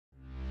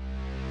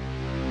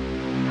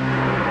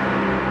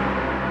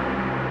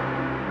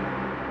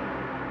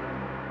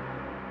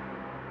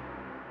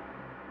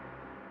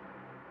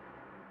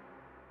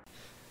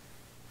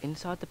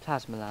Inside the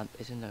plasma lamp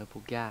is a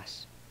noble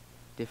gas.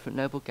 Different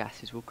noble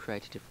gases will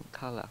create a different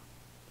colour.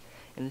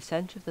 In the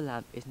centre of the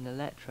lamp is an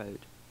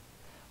electrode.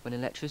 When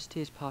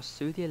electricity is passed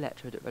through the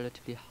electrode at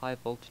relatively high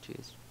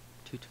voltages,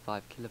 2 to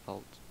 5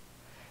 kilovolts,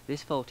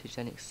 this voltage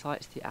then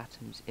excites the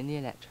atoms in the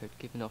electrode,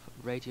 giving off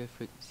radio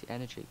frequency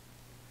energy,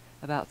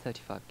 about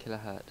 35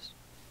 kilohertz.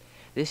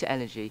 This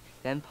energy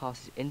then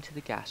passes into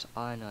the gas,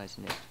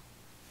 ionising it.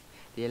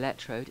 The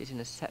electrode is in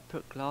a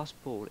separate glass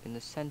ball in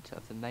the centre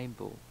of the main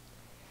ball.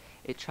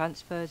 It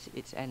transfers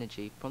its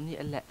energy from the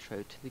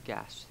electrode to the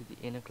gas through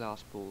the inner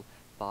glass ball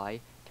by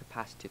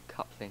capacitive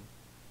coupling.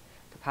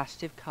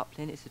 Capacitive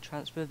coupling is the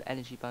transfer of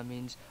energy by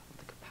means of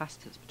the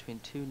capacitance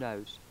between two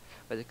nodes,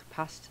 where the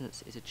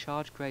capacitance is a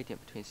charge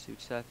gradient between two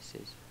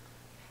surfaces,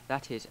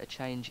 that is, a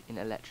change in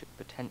electric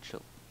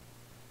potential.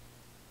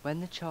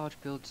 When the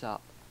charge builds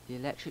up, the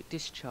electric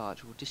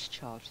discharge will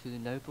discharge through the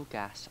noble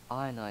gas,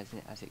 ionising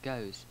it as it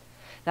goes.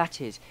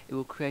 That is, it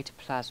will create a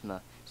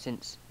plasma,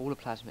 since all a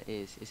plasma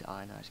is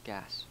ionised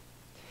gas.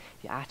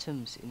 The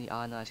atoms in the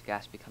ionised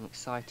gas become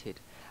excited,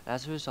 and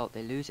as a result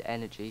they lose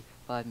energy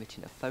by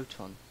emitting a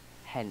photon,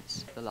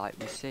 hence the light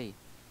we see.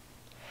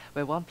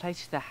 Where one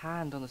places their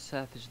hand on the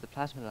surface of the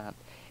plasma lamp,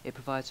 it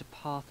provides a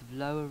path of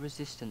lower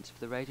resistance for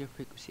the radio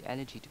frequency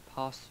energy to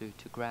pass through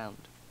to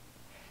ground,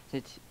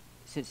 since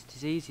it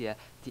is easier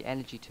for the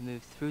energy to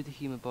move through the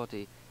human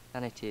body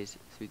than it is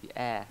through the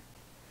air.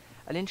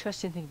 An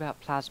interesting thing about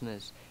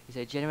plasmas is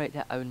they generate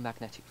their own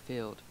magnetic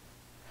field,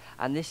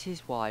 and this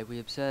is why we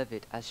observe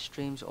it as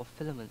streams or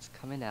filaments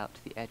coming out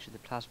to the edge of the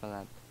plasma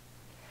lamp.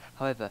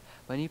 However,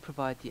 when you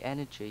provide the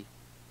energy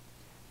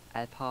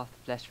a path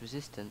of less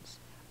resistance,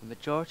 a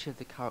majority of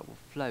the current will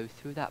flow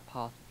through that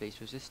path of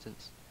least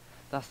resistance.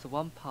 Thus the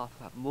one path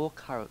will have more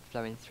current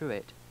flowing through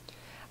it,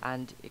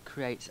 and it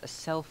creates a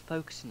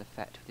self-focusing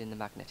effect within the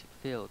magnetic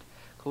field,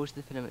 causing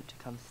the filament to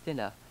become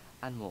thinner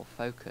and more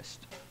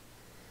focused.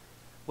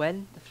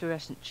 When the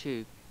fluorescent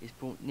tube is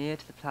brought near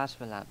to the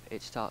plasma lamp,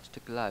 it starts to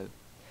glow.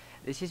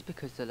 This is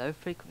because the low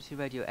frequency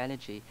radio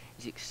energy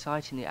is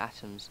exciting the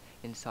atoms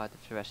inside the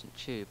fluorescent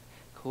tube,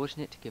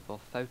 causing it to give off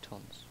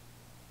photons.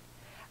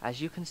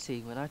 As you can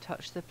see, when I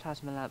touch the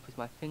plasma lamp with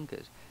my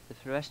fingers, the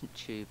fluorescent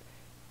tube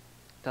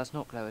does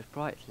not glow as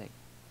brightly.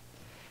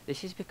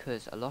 This is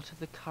because a lot of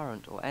the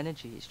current or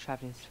energy is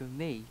travelling through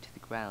me to the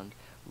ground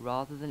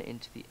rather than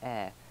into the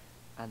air,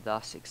 and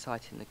thus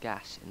exciting the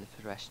gas in the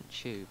fluorescent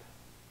tube.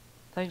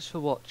 Thanks for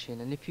watching,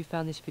 and if you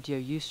found this video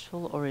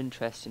useful or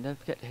interesting, don't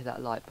forget to hit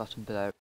that like button below.